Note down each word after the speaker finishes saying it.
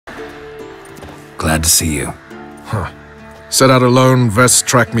Glad to see you. Huh. Set out alone, Vest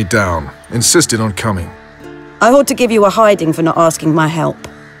tracked me down. Insisted on coming. I ought to give you a hiding for not asking my help,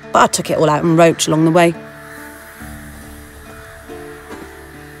 but I took it all out in roach along the way.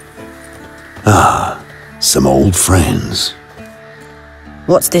 Ah, some old friends.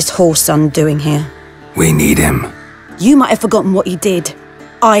 What's this horse son doing here? We need him. You might have forgotten what he did.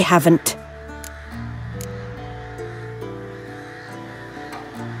 I haven't.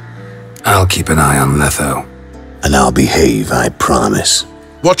 I'll keep an eye on Letho. And I'll behave, I promise.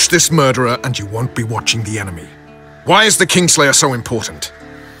 Watch this murderer and you won't be watching the enemy. Why is the Kingslayer so important?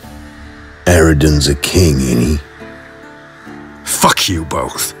 Eridan's a king, ain't he? Fuck you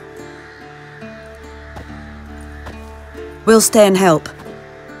both. We'll stay and help.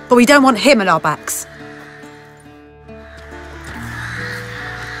 But we don't want him at our backs.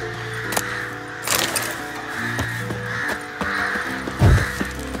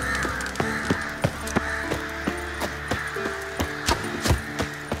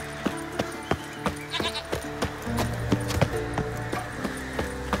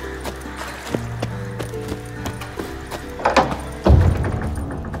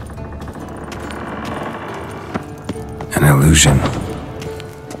 An illusion.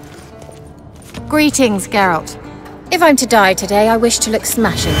 Greetings, Geralt. If I'm to die today, I wish to look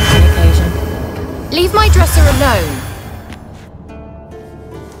smashing for the occasion. Leave my dresser alone.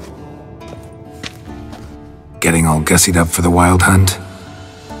 Getting all gussied up for the wild hunt?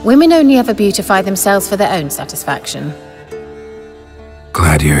 Women only ever beautify themselves for their own satisfaction.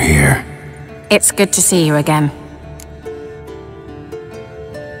 Glad you're here. It's good to see you again.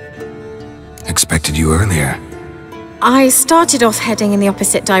 Expected you earlier. I started off heading in the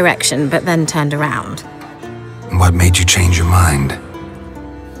opposite direction, but then turned around. What made you change your mind?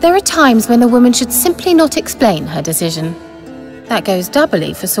 There are times when a woman should simply not explain her decision. That goes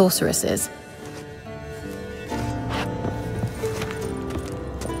doubly for sorceresses.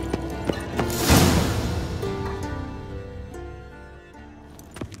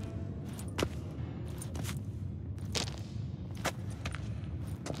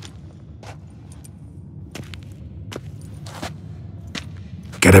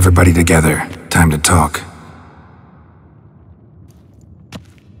 Get everybody together. Time to talk.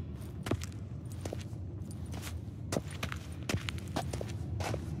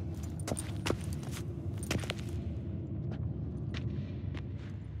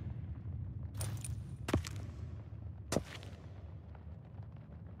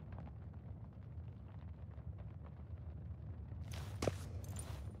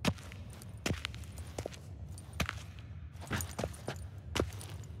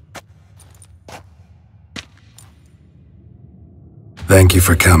 Thank you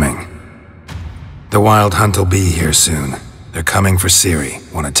for coming. The Wild Hunt will be here soon. They're coming for Ciri.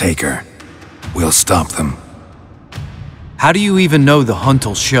 Want to take her? We'll stop them. How do you even know the hunt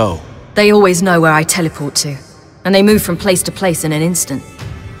will show? They always know where I teleport to, and they move from place to place in an instant.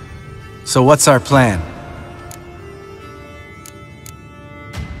 So what's our plan?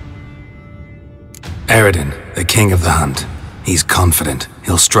 Eridan, the king of the hunt. He's confident.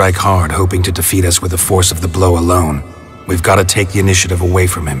 He'll strike hard, hoping to defeat us with the force of the blow alone. We've got to take the initiative away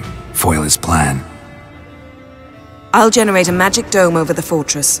from him, foil his plan. I'll generate a magic dome over the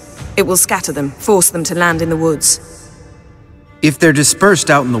fortress. It will scatter them, force them to land in the woods. If they're dispersed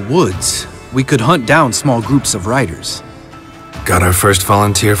out in the woods, we could hunt down small groups of riders. Got our first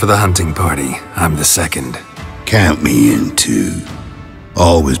volunteer for the hunting party. I'm the second. Count me in too.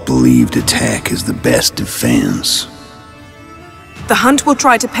 Always believed attack is the best defense. The hunt will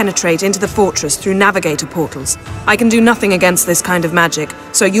try to penetrate into the fortress through navigator portals. I can do nothing against this kind of magic,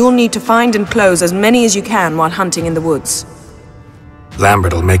 so you'll need to find and close as many as you can while hunting in the woods.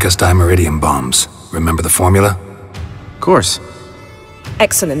 Lambert'll make us dimeridium bombs. Remember the formula? Of course.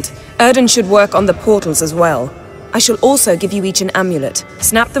 Excellent. Erden should work on the portals as well. I shall also give you each an amulet.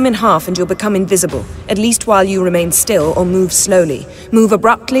 Snap them in half and you'll become invisible, at least while you remain still or move slowly. Move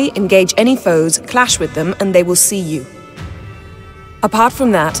abruptly, engage any foes, clash with them, and they will see you. Apart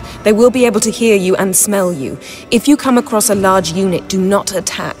from that, they will be able to hear you and smell you. If you come across a large unit, do not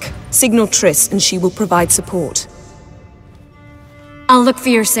attack. Signal Triss and she will provide support. I'll look for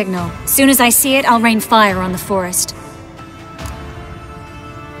your signal. Soon as I see it, I'll rain fire on the forest.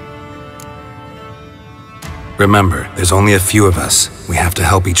 Remember, there's only a few of us. We have to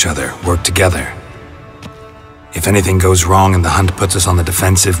help each other, work together. If anything goes wrong and the hunt puts us on the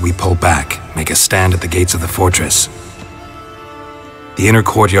defensive, we pull back, make a stand at the gates of the fortress. The inner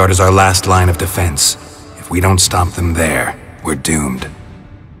courtyard is our last line of defense. If we don't stop them there, we're doomed.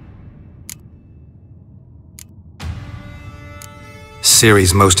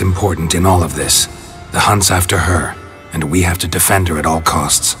 Ciri's most important in all of this. The hunt's after her, and we have to defend her at all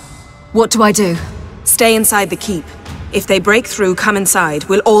costs. What do I do? Stay inside the keep. If they break through, come inside.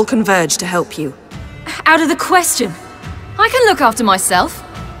 We'll all converge to help you. Out of the question. I can look after myself.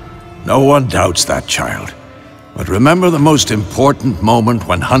 No one doubts that, child. But remember the most important moment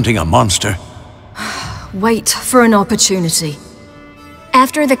when hunting a monster? Wait for an opportunity.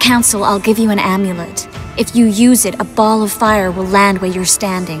 After the council, I'll give you an amulet. If you use it, a ball of fire will land where you're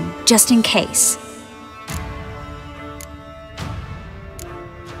standing, just in case.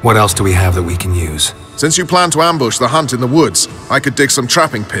 What else do we have that we can use? Since you plan to ambush the hunt in the woods, I could dig some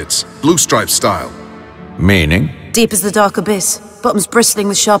trapping pits, blue stripe style. Meaning? Deep as the dark abyss, bottoms bristling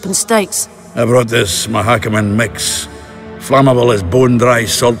with sharpened stakes. I brought this Mahakaman mix. Flammable as bone-dry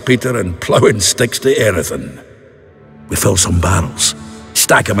saltpeter and ploughing sticks to everything. We fill some barrels,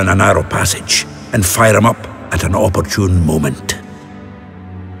 stack them in a narrow passage, and fire them up at an opportune moment.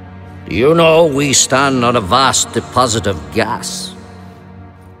 You know, we stand on a vast deposit of gas.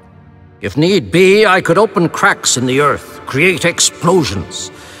 If need be, I could open cracks in the earth, create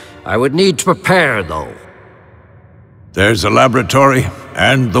explosions. I would need to prepare, though. There's the laboratory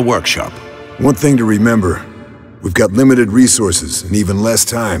and the workshop. One thing to remember, we've got limited resources and even less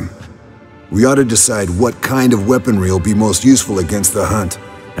time. We ought to decide what kind of weaponry will be most useful against the hunt.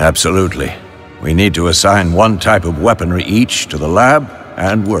 Absolutely. We need to assign one type of weaponry each to the lab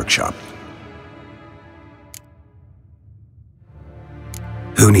and workshop.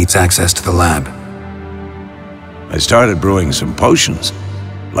 Who needs access to the lab? I started brewing some potions.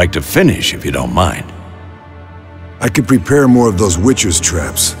 Like to finish, if you don't mind. I could prepare more of those Witcher's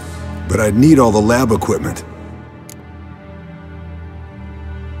traps, but I'd need all the lab equipment.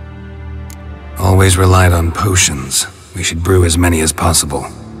 Always relied on potions. We should brew as many as possible.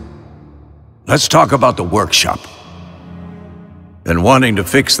 Let's talk about the workshop. Been wanting to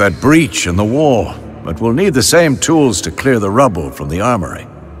fix that breach in the wall, but we'll need the same tools to clear the rubble from the armory.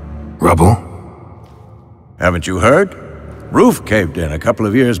 Rubble? Haven't you heard? Roof caved in a couple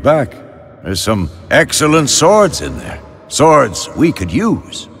of years back. There's some excellent swords in there. Swords we could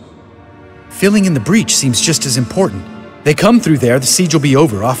use. Filling in the breach seems just as important. They come through there, the siege will be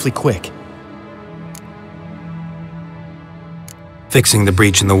over awfully quick. Fixing the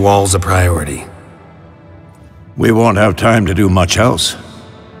breach in the wall's a priority. We won't have time to do much else.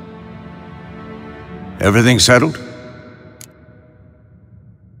 Everything settled?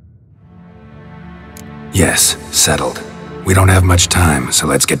 Yes, settled. We don't have much time, so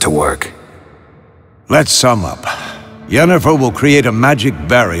let's get to work. Let's sum up. Yennefer will create a magic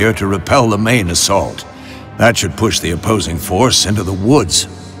barrier to repel the main assault. That should push the opposing force into the woods,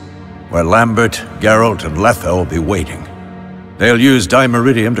 where Lambert, Geralt, and Letha will be waiting. They'll use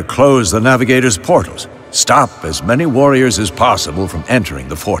Dimeridium to close the Navigator's portals, stop as many warriors as possible from entering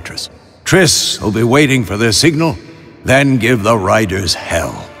the fortress. Triss will be waiting for their signal, then give the riders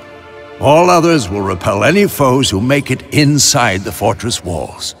hell. All others will repel any foes who make it inside the fortress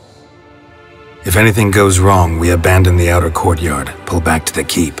walls. If anything goes wrong, we abandon the outer courtyard, pull back to the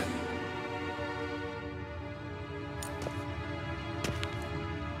keep.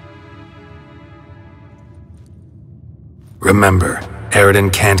 Remember,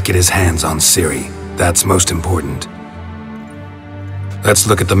 Eridan can't get his hands on Ciri. That's most important. Let's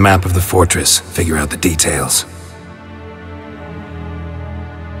look at the map of the fortress, figure out the details.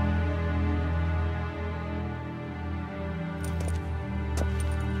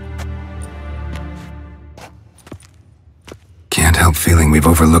 Can't help feeling we've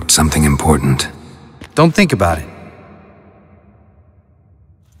overlooked something important. Don't think about it.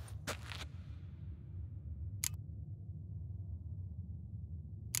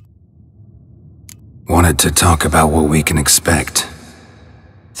 Wanted to talk about what we can expect.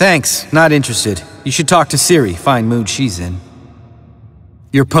 Thanks, not interested. You should talk to Ciri, fine mood she's in.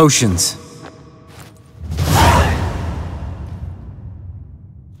 Your potions.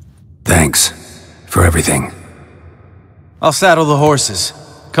 Thanks for everything. I'll saddle the horses.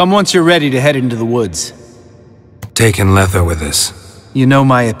 Come once you're ready to head into the woods. Taking Letha with us. You know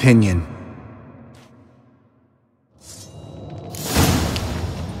my opinion.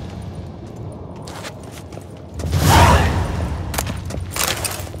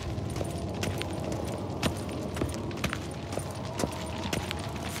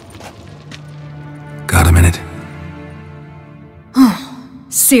 Got a minute?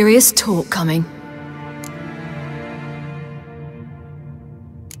 Serious talk coming.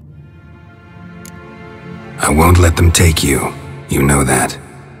 I won't let them take you. You know that.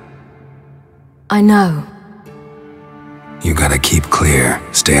 I know. You gotta keep clear.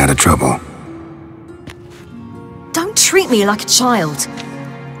 Stay out of trouble. Don't treat me like a child.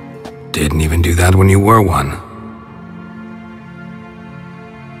 Didn't even do that when you were one.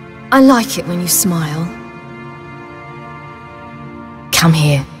 I like it when you smile. Come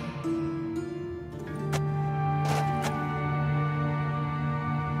here.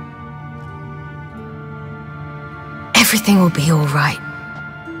 Everything will be all right.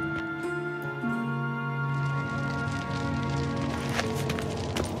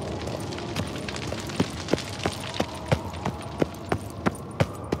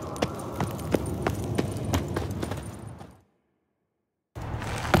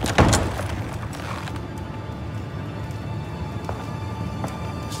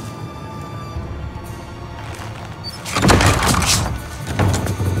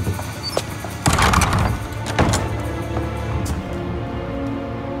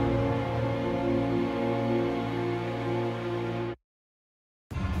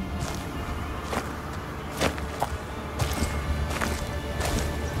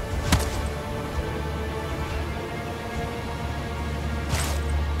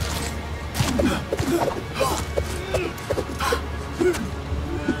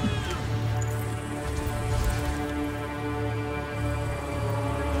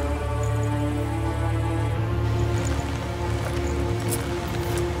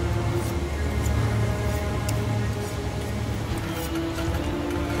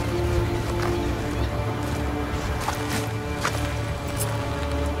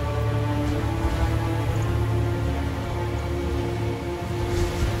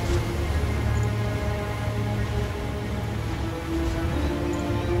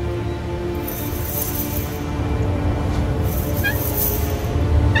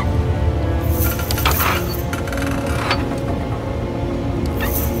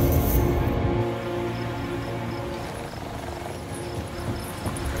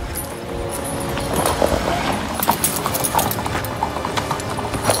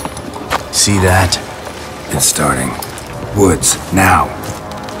 See that? It's starting. Woods, now!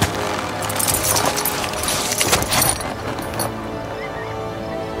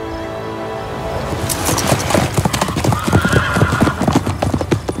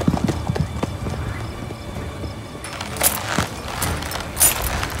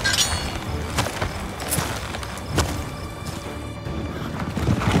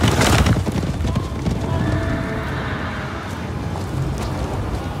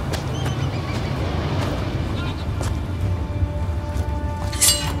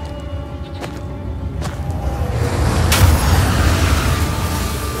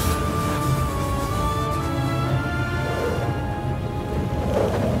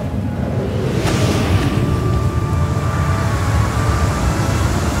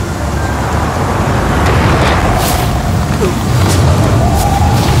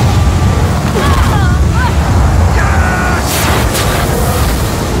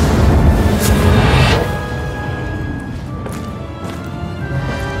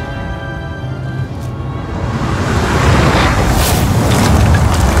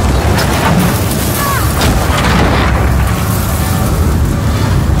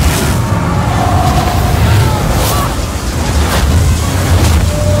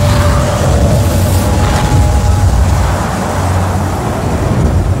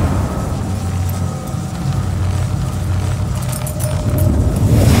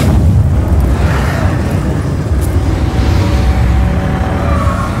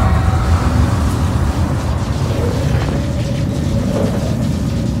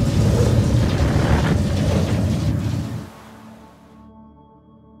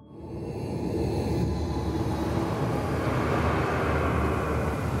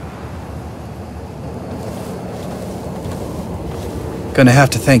 Gonna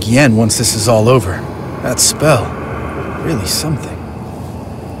have to thank Yen once this is all over. That spell, really something.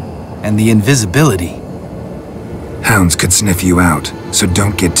 And the invisibility. Hounds could sniff you out, so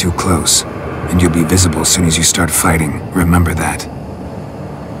don't get too close. And you'll be visible as soon as you start fighting. Remember that.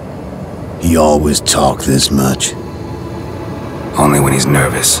 He always talk this much? Only when he's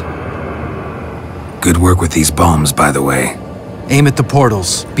nervous. Good work with these bombs, by the way. Aim at the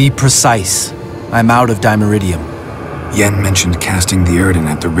portals. Be precise. I'm out of dimeridium. Yen mentioned casting the Erden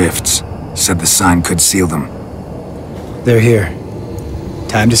at the rifts. Said the sign could seal them. They're here.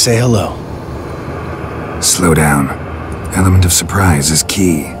 Time to say hello. Slow down. Element of surprise is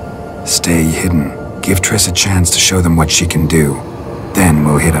key. Stay hidden. Give Triss a chance to show them what she can do. Then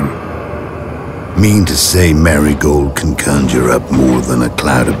we'll hit him. Mean to say Marigold can conjure up more than a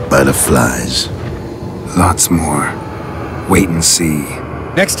cloud of butterflies? Lots more. Wait and see.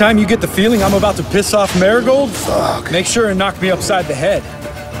 Next time you get the feeling I'm about to piss off Marigold, make sure and knock me upside the head.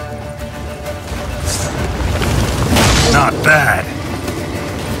 Not bad.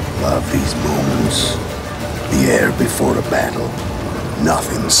 Love these moments. The air before a battle.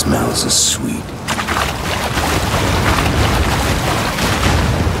 Nothing smells as sweet.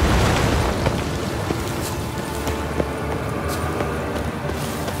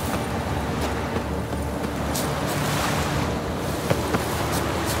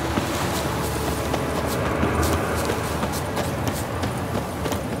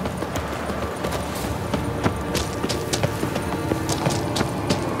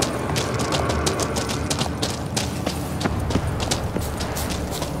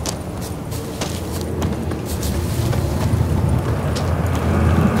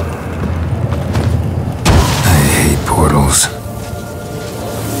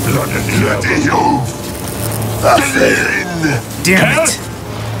 Damn it!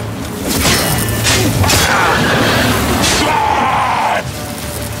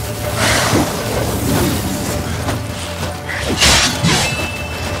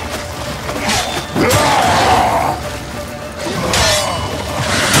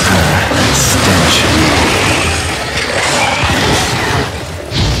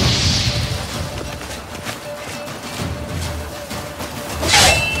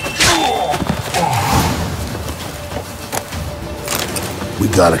 We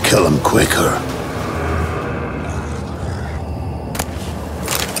gotta kill him quicker.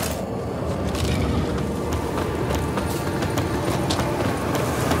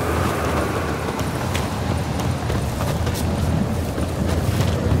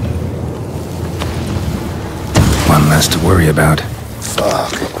 One less to worry about.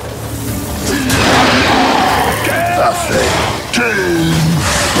 Fuck. Nothing.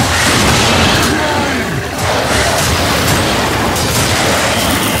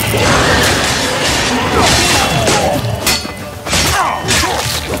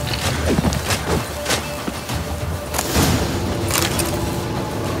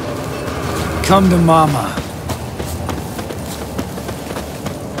 Come to Mama.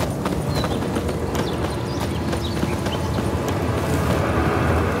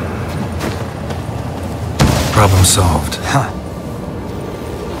 Problem solved. Huh.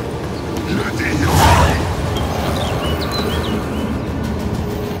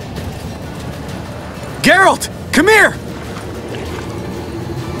 Geralt! Come here!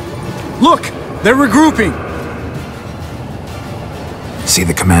 Look! They're regrouping! See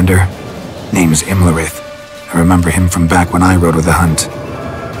the commander? Name's Imlerith. I remember him from back when I rode with the hunt.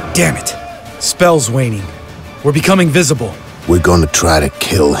 Damn it. Spell's waning. We're becoming visible. We're gonna try to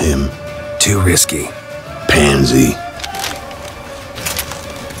kill him. Too risky. Pansy.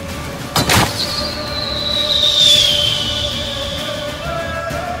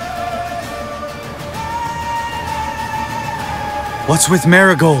 What's with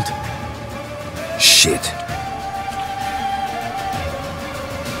Marigold? Shit.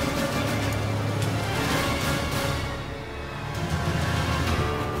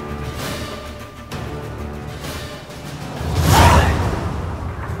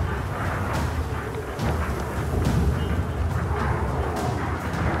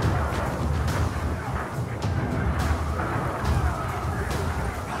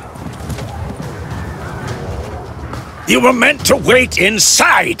 You were meant to wait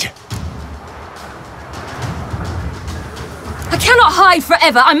inside! I cannot hide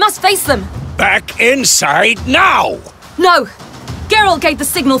forever. I must face them. Back inside now! No! Geralt gave the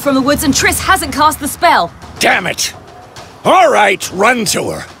signal from the woods and Triss hasn't cast the spell. Damn it! All right, run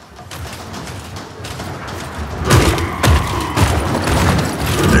to her.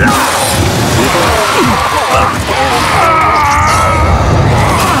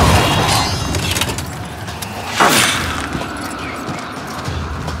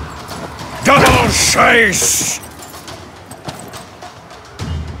 Double chase!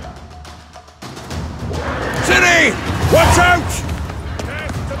 City! Watch out!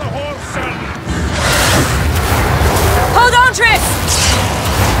 Death to the horse! Hold on, Triss!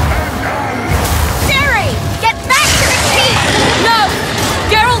 Jerry! Get back to the keep! No!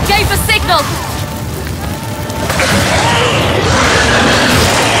 Geralt gave the signal!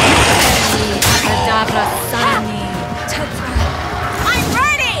 I'm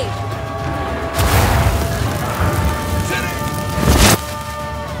ready!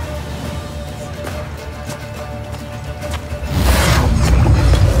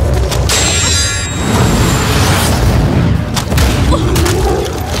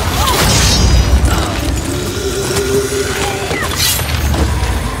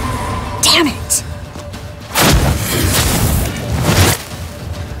 Damn it!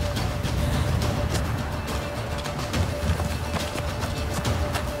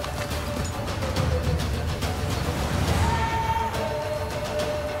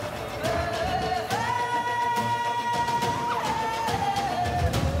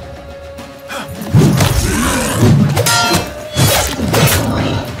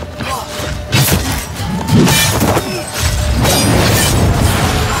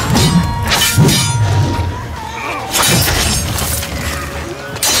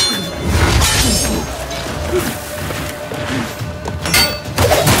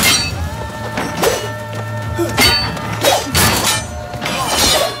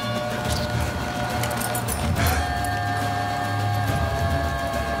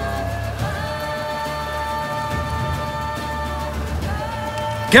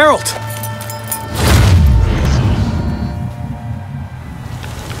 Geralt!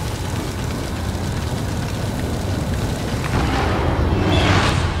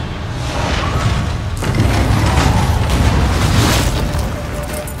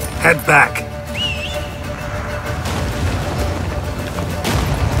 Head back.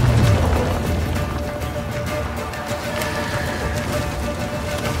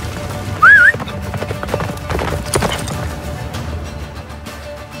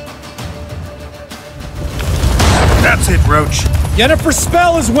 That's it, Roach. Yennefer's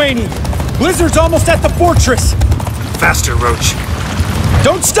spell is waning. Blizzard's almost at the fortress. Faster, Roach.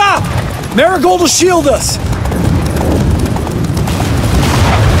 Don't stop! Marigold will shield us.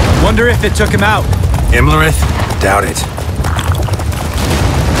 Wonder if it took him out. Imlerith? Doubt it.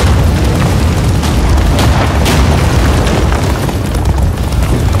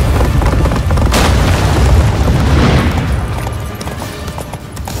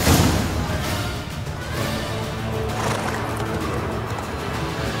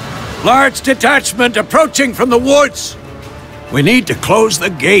 Large detachment approaching from the woods. We need to close the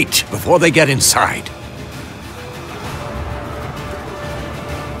gate before they get inside.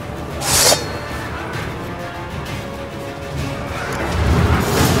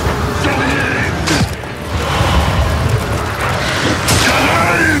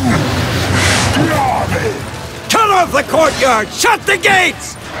 Cut off the courtyard! Shut the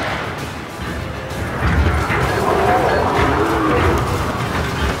gates!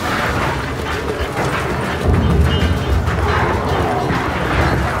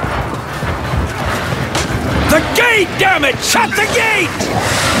 The gate, damn it! Shut the gate!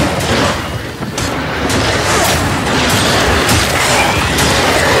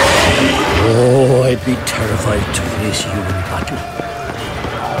 Oh, I'd be terrified to face you in battle.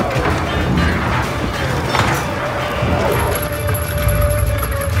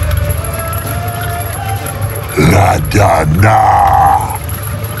 Ladana!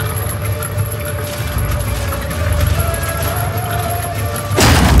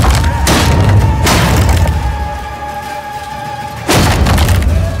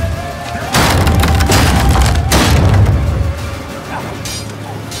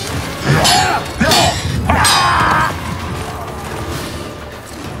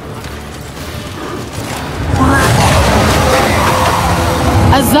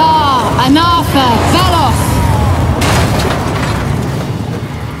 Azar, Anartha, Zalos!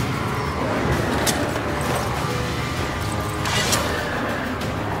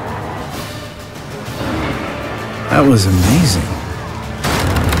 That was amazing.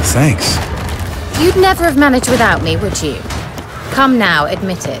 Thanks. You'd never have managed without me, would you? Come now,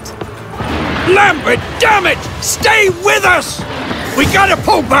 admit it. Lambert, damn it! Stay with us! We gotta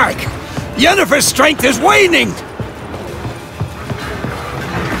pull back! Yennefer's strength is waning!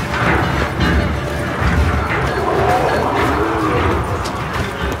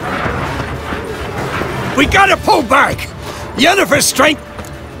 We gotta pull back! Yennefer's strength...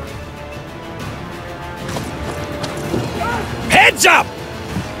 Heads up!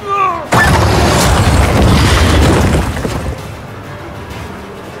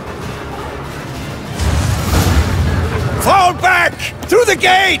 Fall back! Through the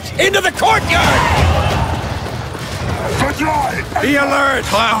gate! Into the courtyard! Be alert!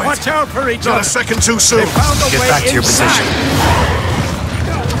 Cloud. Watch out for each Not other! a second too soon. They found a Get way back to your inside. position.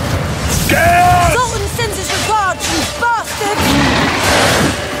 Get! Sultan sends his regards, you bastards!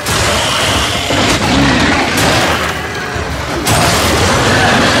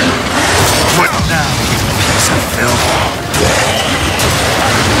 What now, you piece of filth?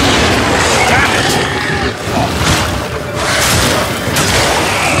 Damn it!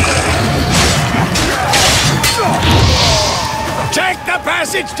 Take the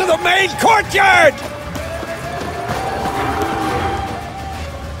passage to the main courtyard!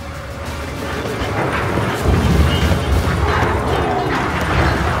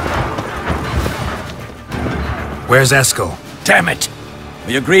 Where's Eskel? Damn it!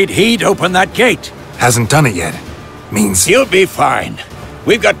 We agreed he'd open that gate. Hasn't done it yet. Means He'll be fine.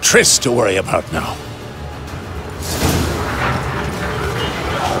 We've got Triss to worry about now.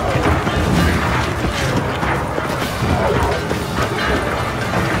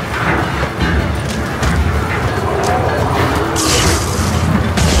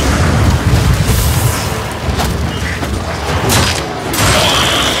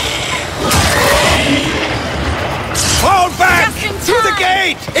 Fall back! Through the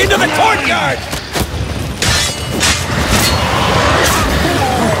gate! Into the courtyard!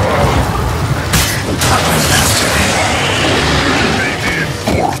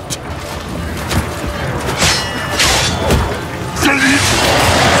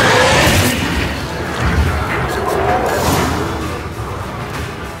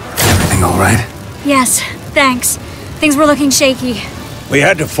 Everything all right? Yes, thanks. Things were looking shaky. We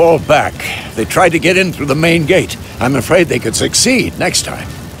had to fall back. They tried to get in through the main gate. I'm afraid they could succeed next time.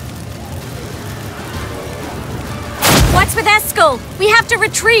 What's with Eskel? We have to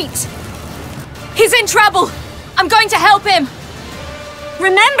retreat! He's in trouble! I'm going to help him!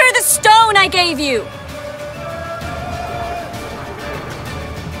 Remember the stone I gave you!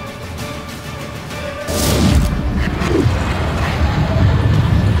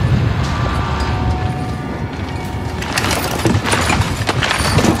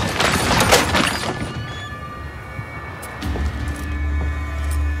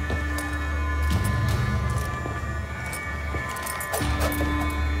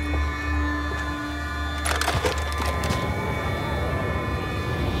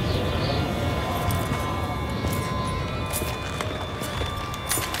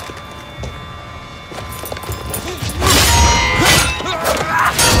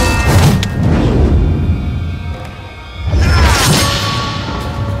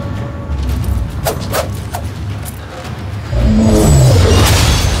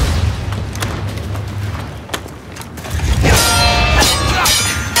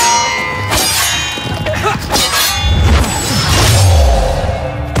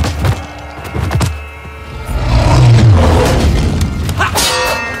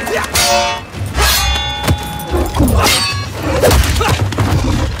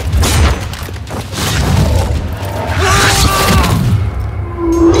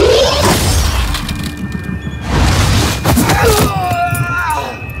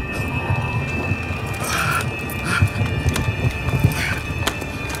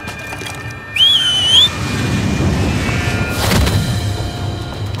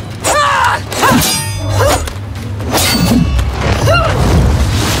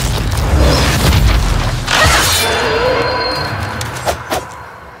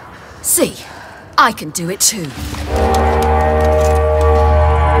 See, I can do it too.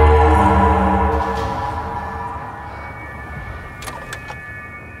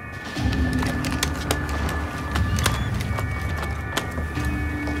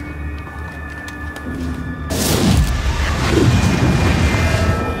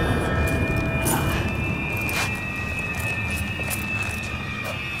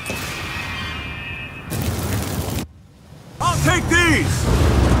 I'll take these!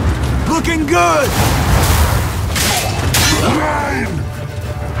 Looking good!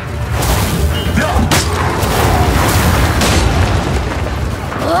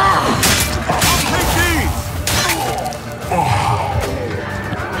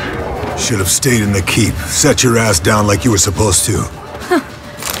 Should have stayed in the keep. Set your ass down like you were supposed to.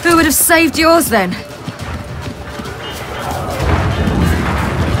 Who would have saved yours then?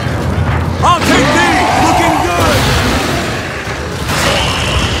 I'll take these! Looking good!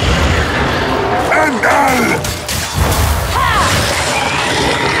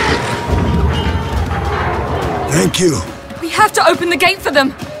 Thank you. We have to open the gate for them.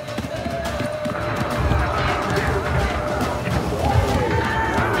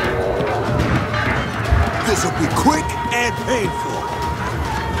 This'll be quick and painful.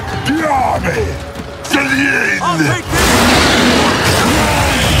 I'll take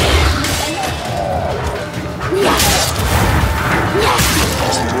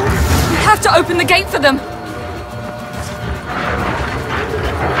We have to open the gate for them.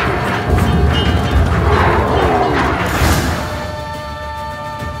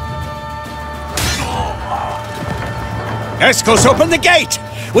 Eskel's open the gate!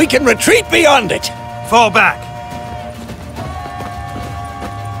 We can retreat beyond it! Fall back!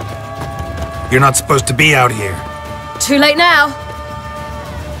 You're not supposed to be out here. Too late now.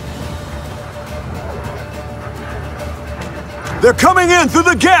 They're coming in through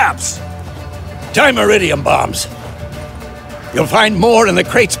the gaps! Time iridium bombs. You'll find more in the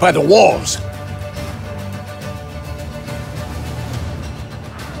crates by the walls.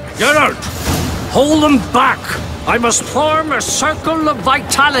 Geralt! Hold them back! I must form a circle of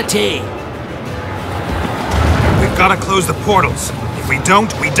vitality! We've got to close the portals. If we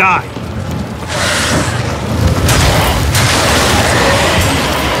don't, we die.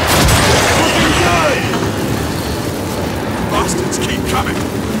 Bastards keep coming.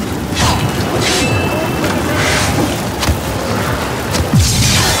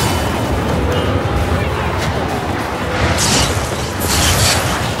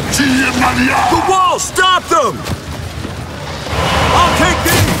 The wall! Stop them! I'll take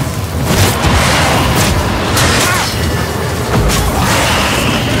these!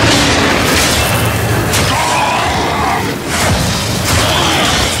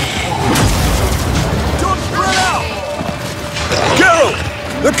 Don't spread out! Go!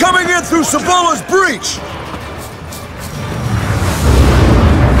 They're coming in through Savola's breach!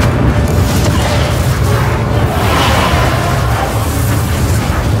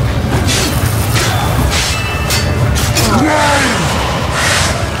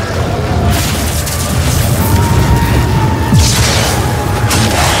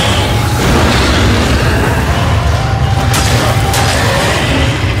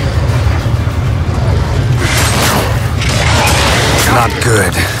 Not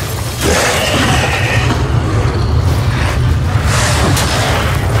good.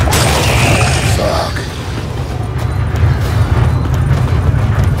 Fuck.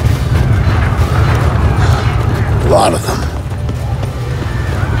 A lot of them.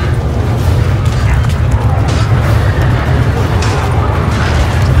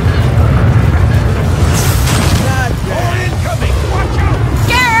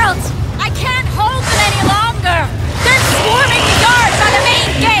 Geralt! I can't hold them any longer! They're swarming the yard by the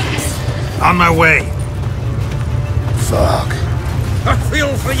main gates! On my way. Fuck. I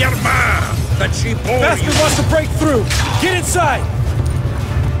feel for your ma that she bore you. Bastard wants to break through! Get inside!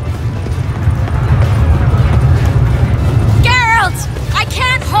 Geralt! I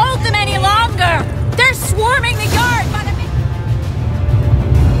can't hold them any longer! They're swarming the yard by the main...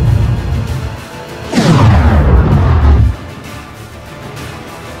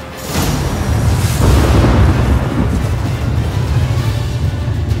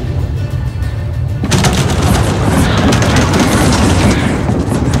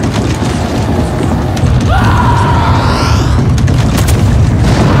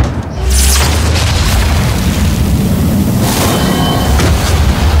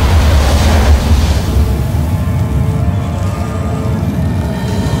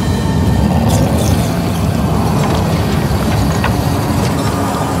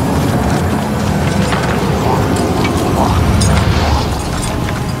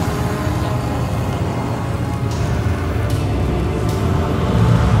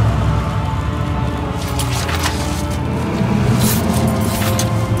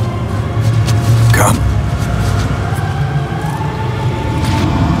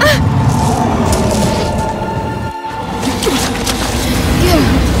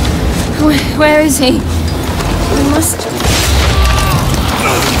 Where is he? We must...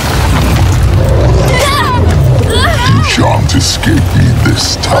 You shan't escape me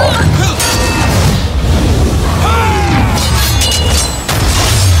this time.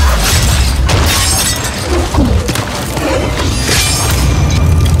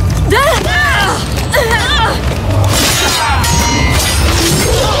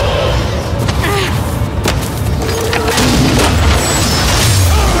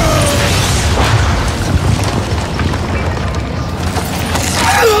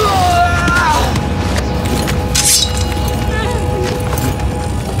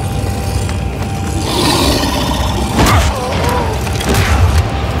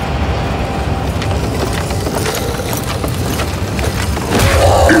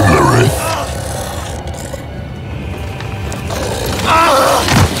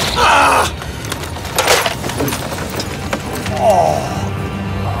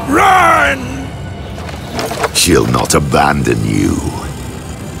 She'll not abandon you.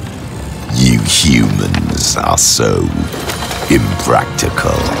 You humans are so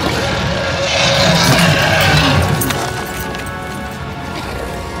impractical.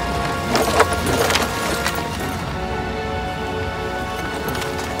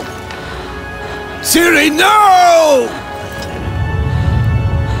 Ciri, no!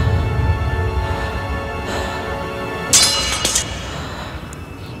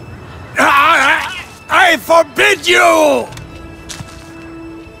 I forbid you!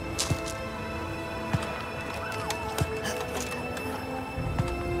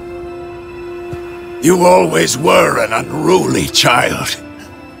 You always were an unruly child.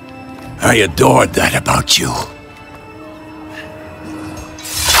 I adored that about you.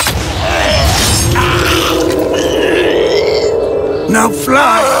 Now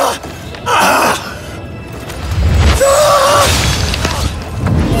fly!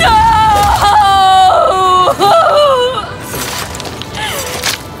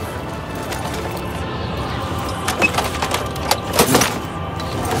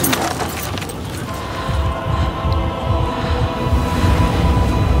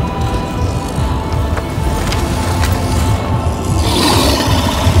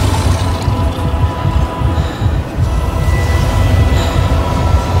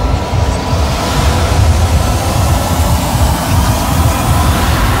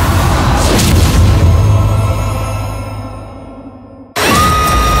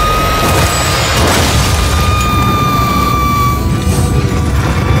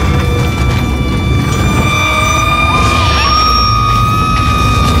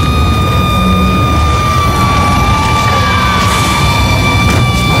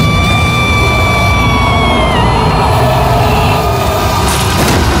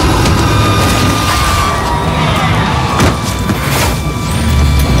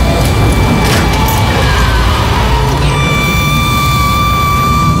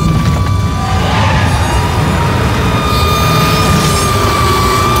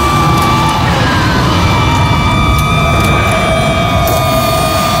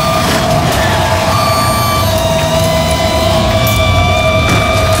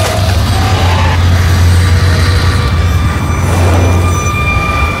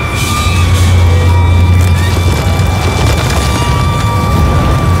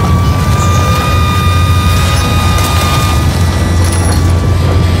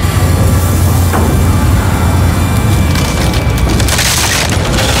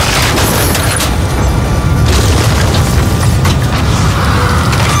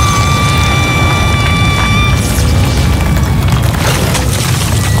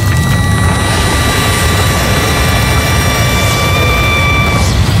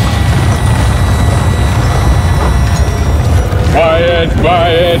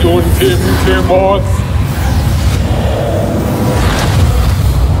 Edvaed und im Timoth.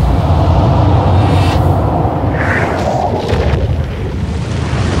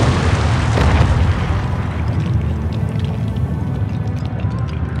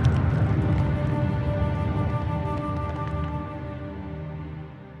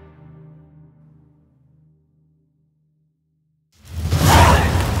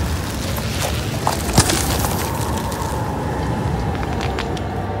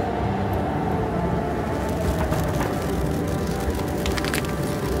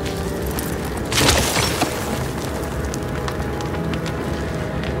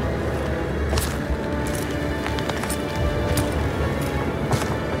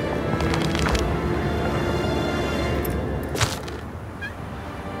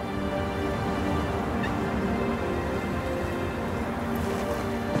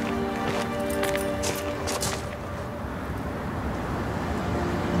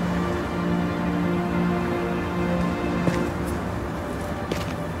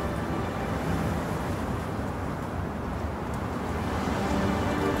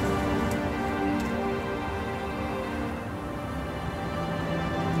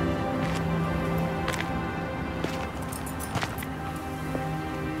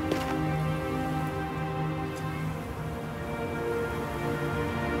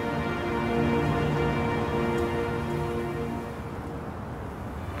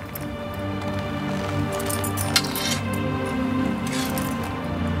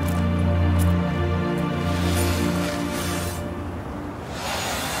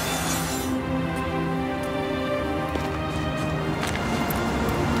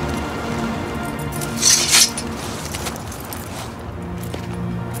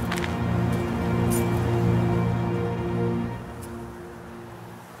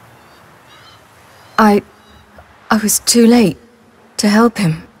 I was too late to help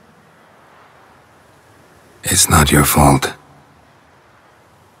him. It's not your fault.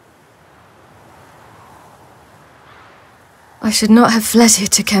 I should not have fled here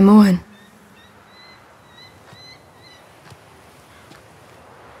to Kaer Morhen.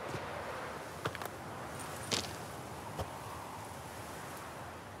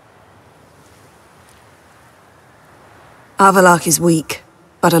 Avalak is weak,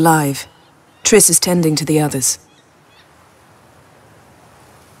 but alive. Triss is tending to the others.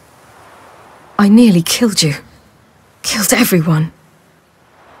 I nearly killed you. Killed everyone.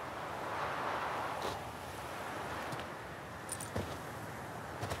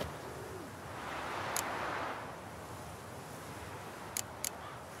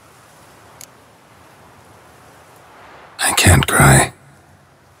 I can't cry.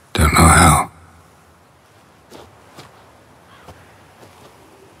 Don't know how.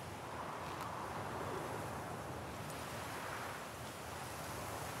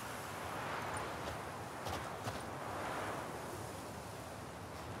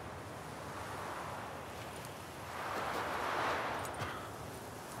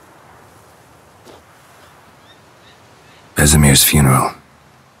 Vesemir's funeral.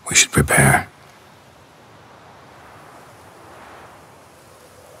 We should prepare.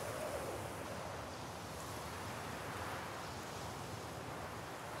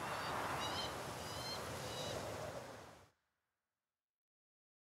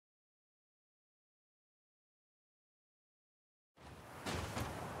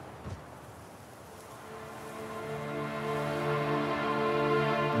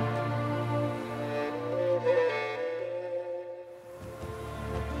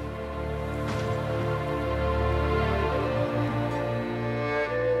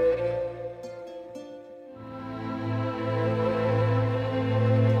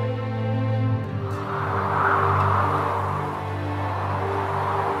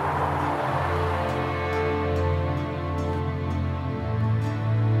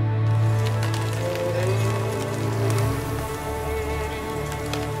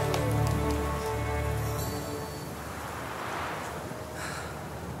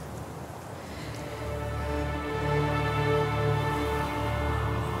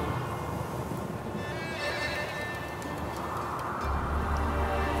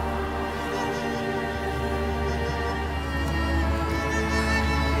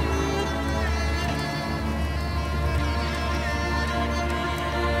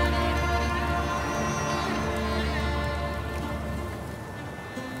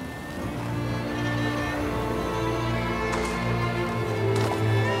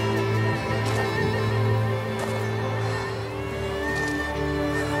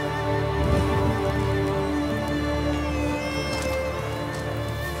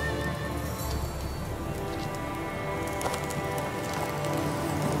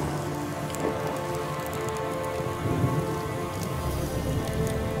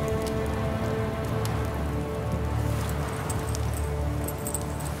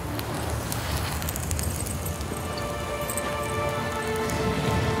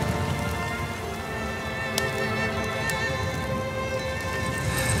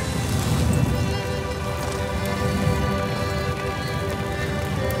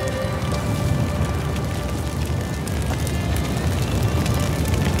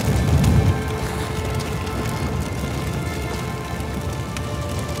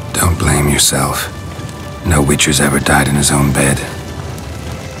 yourself. No Witcher's ever died in his own bed.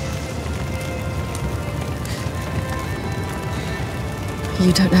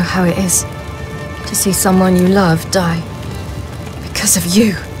 You don't know how it is to see someone you love die. Because of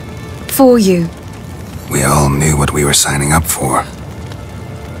you. For you. We all knew what we were signing up for.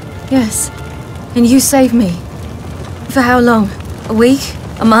 Yes. And you saved me. For how long? A week?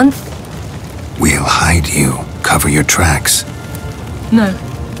 A month? We'll hide you. Cover your tracks. No.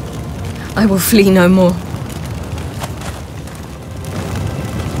 I will flee no more.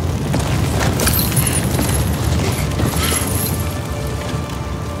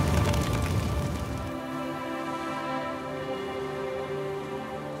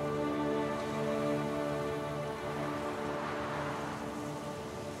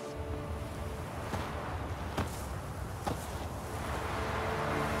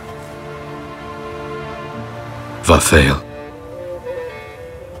 Fail.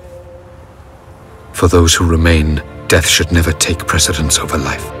 For those who remain, death should never take precedence over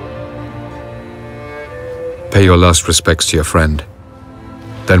life. Pay your last respects to your friend.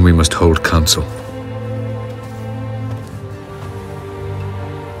 Then we must hold council.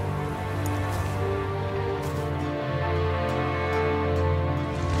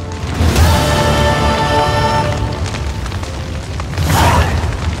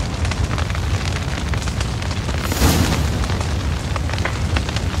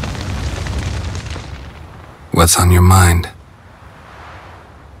 What's on your mind?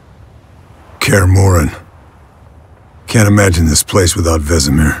 Kaer Morhen. Can't imagine this place without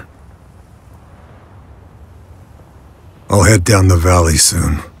Vesemir. I'll head down the valley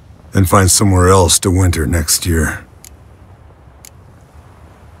soon, and find somewhere else to winter next year.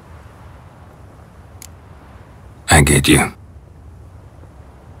 I get you.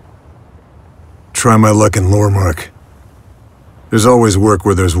 Try my luck in Lormark. There's always work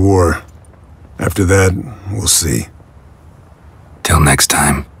where there's war. After that, we'll see. Till next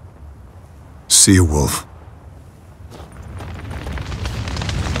time. See you, Wolf.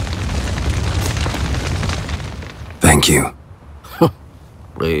 Thank you.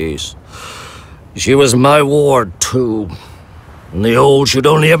 Please. She was my ward, too. And the old should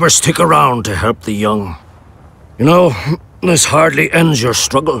only ever stick around to help the young. You know, this hardly ends your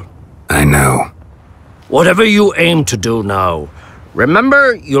struggle. I know. Whatever you aim to do now,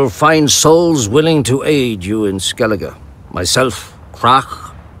 remember, you'll find souls willing to aid you in Skellige. Myself,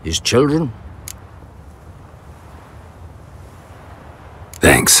 Krach, his children.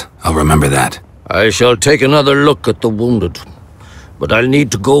 Thanks. I'll remember that. I shall take another look at the wounded. But I'll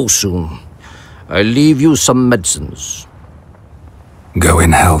need to go soon. I'll leave you some medicines. Go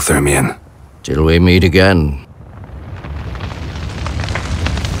in health, Ermion. Till we meet again.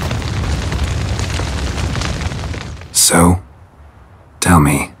 So? Tell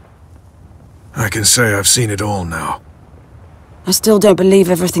me. I can say I've seen it all now. I still don't believe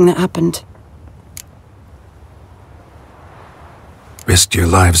everything that happened. Risked your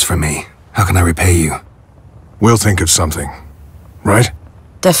lives for me. How can I repay you? We'll think of something. Right?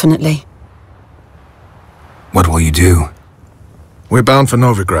 Definitely. What will you do? We're bound for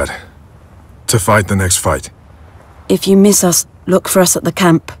Novigrad. To fight the next fight. If you miss us, look for us at the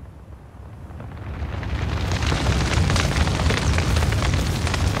camp.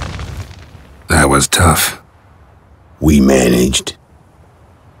 That was tough. We managed.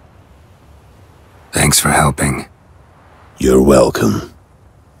 Thanks for helping. You're welcome.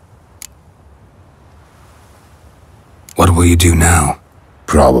 What will you do now?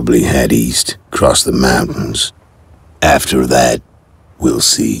 Probably head east, cross the mountains. After that, we'll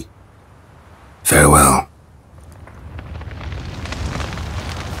see. Farewell.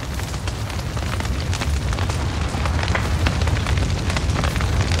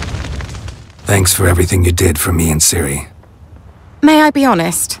 Thanks for everything you did for me and Ciri. May I be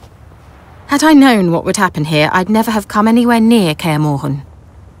honest? Had I known what would happen here, I'd never have come anywhere near Kaer Morhen.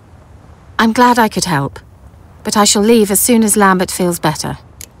 I'm glad I could help, but I shall leave as soon as Lambert feels better.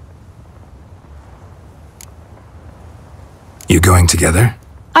 You going together?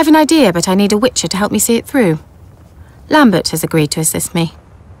 I've an idea, but I need a Witcher to help me see it through. Lambert has agreed to assist me.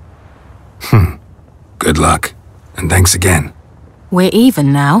 Good luck, and thanks again. We're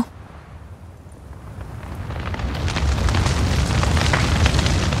even now.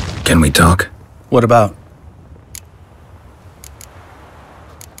 Can we talk? What about?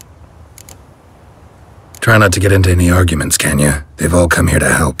 Try not to get into any arguments, can you? They've all come here to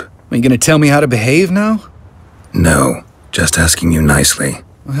help. Are you gonna tell me how to behave now? No, just asking you nicely.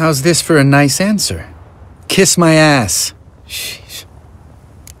 Well, how's this for a nice answer? Kiss my ass. Sheesh.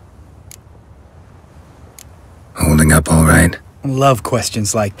 Holding up all right? I love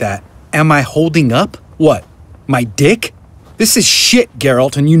questions like that. am I holding up? What? My dick? This is shit,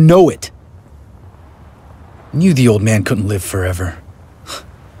 Geralt, and you know it. Knew the old man couldn't live forever.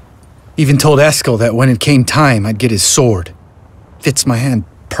 Even told Eskel that when it came time, I'd get his sword. Fits my hand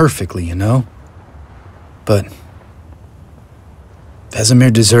perfectly, you know? But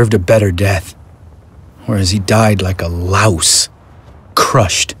Vesemir deserved a better death, whereas he died like a louse,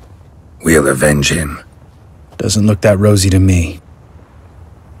 crushed. We'll avenge him. Doesn't look that rosy to me.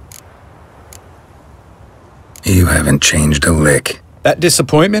 You haven't changed a lick. That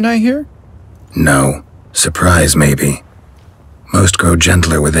disappointment, I hear? No. Surprise, maybe. Most grow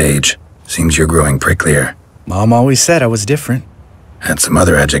gentler with age. Seems you're growing pricklier. Mom always said I was different. Had some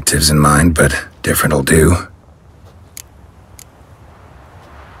other adjectives in mind, but different'll do.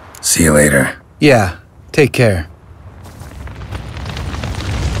 See you later. Yeah, take care.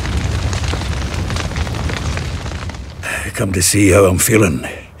 Come to see how I'm feeling.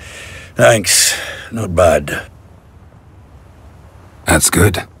 Thanks. Not bad. That's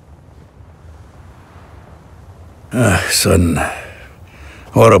good. Son.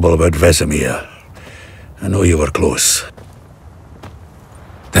 Horrible about Vesemir. I know you were close.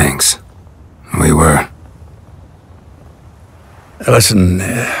 Thanks. We were. Listen,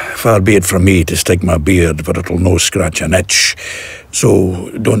 far be it from me to stick my beard, but it'll no scratch an itch.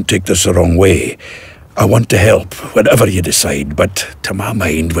 So don't take this the wrong way. I want to help, whatever you decide, but to my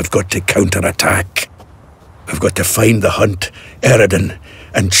mind, we've got to counterattack. We've got to find the Hunt, Eredin,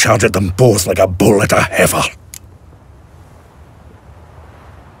 and charge at them both like a bull at a heifer.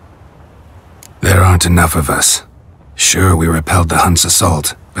 There aren't enough of us. Sure, we repelled the Hunt's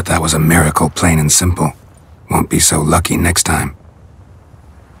assault, but that was a miracle, plain and simple. Won't be so lucky next time.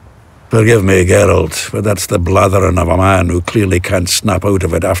 Forgive me, Geralt, but that's the blathering of a man who clearly can't snap out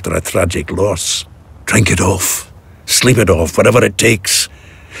of it after a tragic loss. Drink it off. Sleep it off, whatever it takes.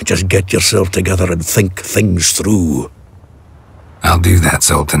 Just get yourself together and think things through. I'll do that,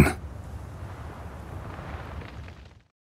 Sultan.